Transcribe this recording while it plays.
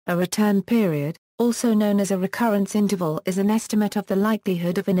A return period, also known as a recurrence interval, is an estimate of the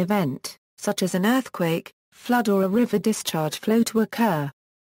likelihood of an event, such as an earthquake, flood or a river discharge flow to occur.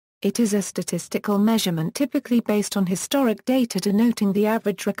 It is a statistical measurement typically based on historic data denoting the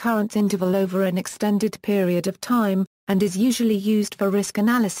average recurrence interval over an extended period of time, and is usually used for risk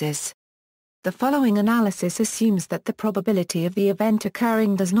analysis. The following analysis assumes that the probability of the event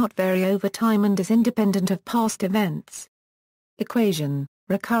occurring does not vary over time and is independent of past events. Equation: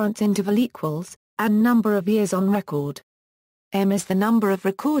 recurrence interval equals n number of years on record. M is the number of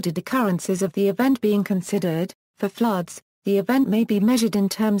recorded occurrences of the event being considered. For floods, the event may be measured in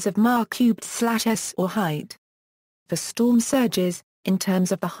terms of m³/s or height. For storm surges, in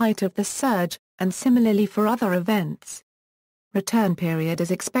terms of the height of the surge, and similarly for other events. Return period is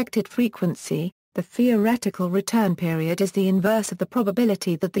expected frequency. The theoretical return period is the inverse of the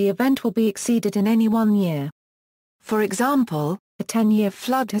probability that the event will be exceeded in any one year. For example, a 10-year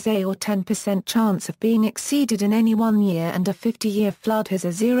flood has a or 10% chance of being exceeded in any one year, and a 50-year flood has a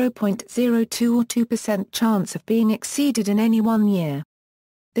 0.02 or 2% chance of being exceeded in any one year.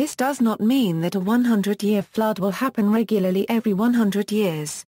 This does not mean that a 100-year flood will happen regularly every 100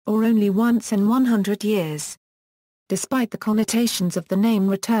 years, or only once in 100 years. Despite the connotations of the name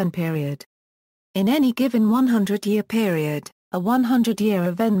return period. In any given 100-year period, a 100-year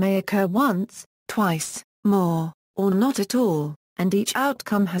event may occur once, twice, more, or not at all, and each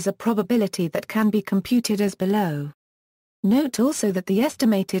outcome has a probability that can be computed as below. Note also that the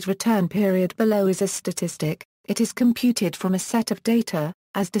estimated return period below is a statistic. It is computed from a set of data,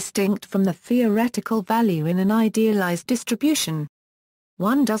 as distinct from the theoretical value in an idealized distribution.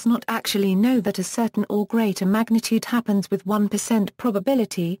 One does not actually know that a certain or greater magnitude happens with 1%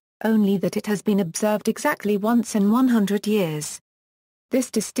 probability, only that it has been observed exactly once in 100 years. This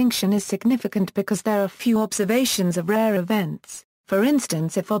distinction is significant because there are few observations of rare events. For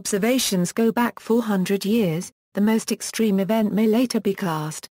instance, if observations go back 400 years, the most extreme event may later be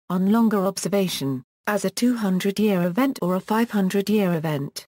classed, on longer observation, as a 200-year event or a 500-year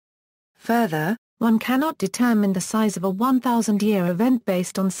event. Further, one cannot determine the size of a 1,000-year event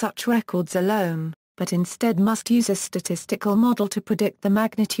based on such records alone, but instead must use a statistical model to predict the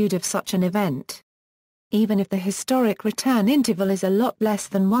magnitude of such an event. Even if the historic return interval is a lot less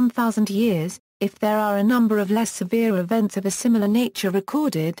than 1,000 years, if there are a number of less severe events of a similar nature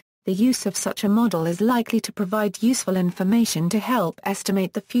recorded, the use of such a model is likely to provide useful information to help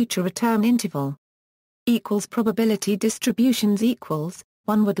estimate the future return interval. Probability distributions equals.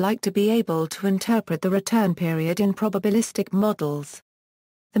 One would like to be able to interpret the return period in probabilistic models.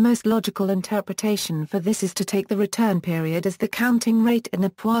 The most logical interpretation for this is to take the return period as the counting rate in a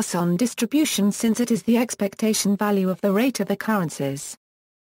Poisson distribution, since it is the expectation value of the rate of occurrences.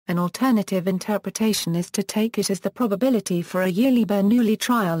 An alternative interpretation is to take it as the probability for a yearly Bernoulli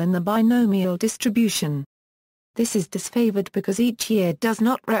trial in the binomial distribution. This is disfavored because each year does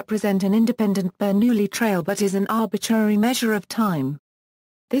not represent an independent Bernoulli trail but is an arbitrary measure of time.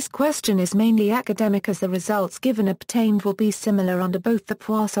 This question is mainly academic, as the results given obtained will be similar under both the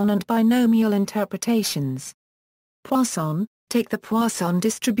Poisson and binomial interpretations. Poisson: take the Poisson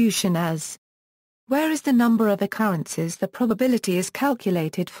distribution as where is the number of occurrences the probability is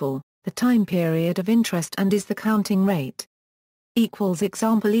calculated for, the time period of interest and is the counting rate.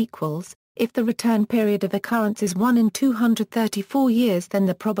 Example equals, if the return period of occurrence is 1 in 234 years, then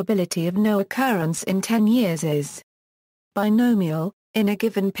the probability of no occurrence in 10 years is binomial. In a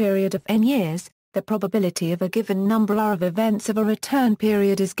given period of n years, the probability of a given number r of events of a return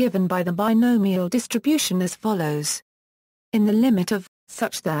period is given by the binomial distribution as follows. In the limit of,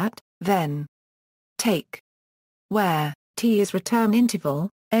 such that, then. Take. Where, t is return interval,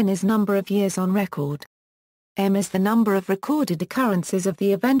 n is number of years on record. M is the number of recorded occurrences of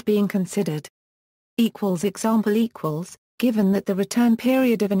the event being considered. Example equals, given that the return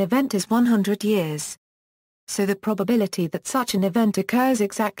period of an event is 100 years. So the probability that such an event occurs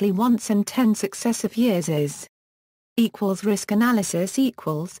exactly once in 10 successive years is risk analysis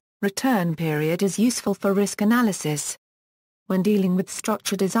equals, return period is useful for risk analysis. When dealing with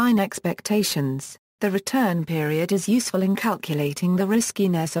structure design expectations, the return period is useful in calculating the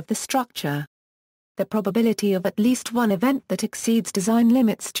riskiness of the structure. The probability of at least one event that exceeds design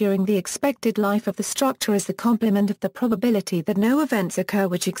limits during the expected life of the structure is the complement of the probability that no events occur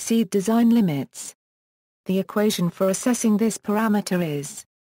which exceed design limits. The equation for assessing this parameter is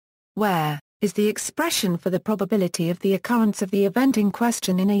where is the expression for the probability of the occurrence of the event in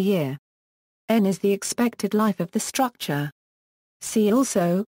question in a year. N is the expected life of the structure. See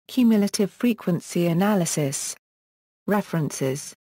also, cumulative frequency analysis. References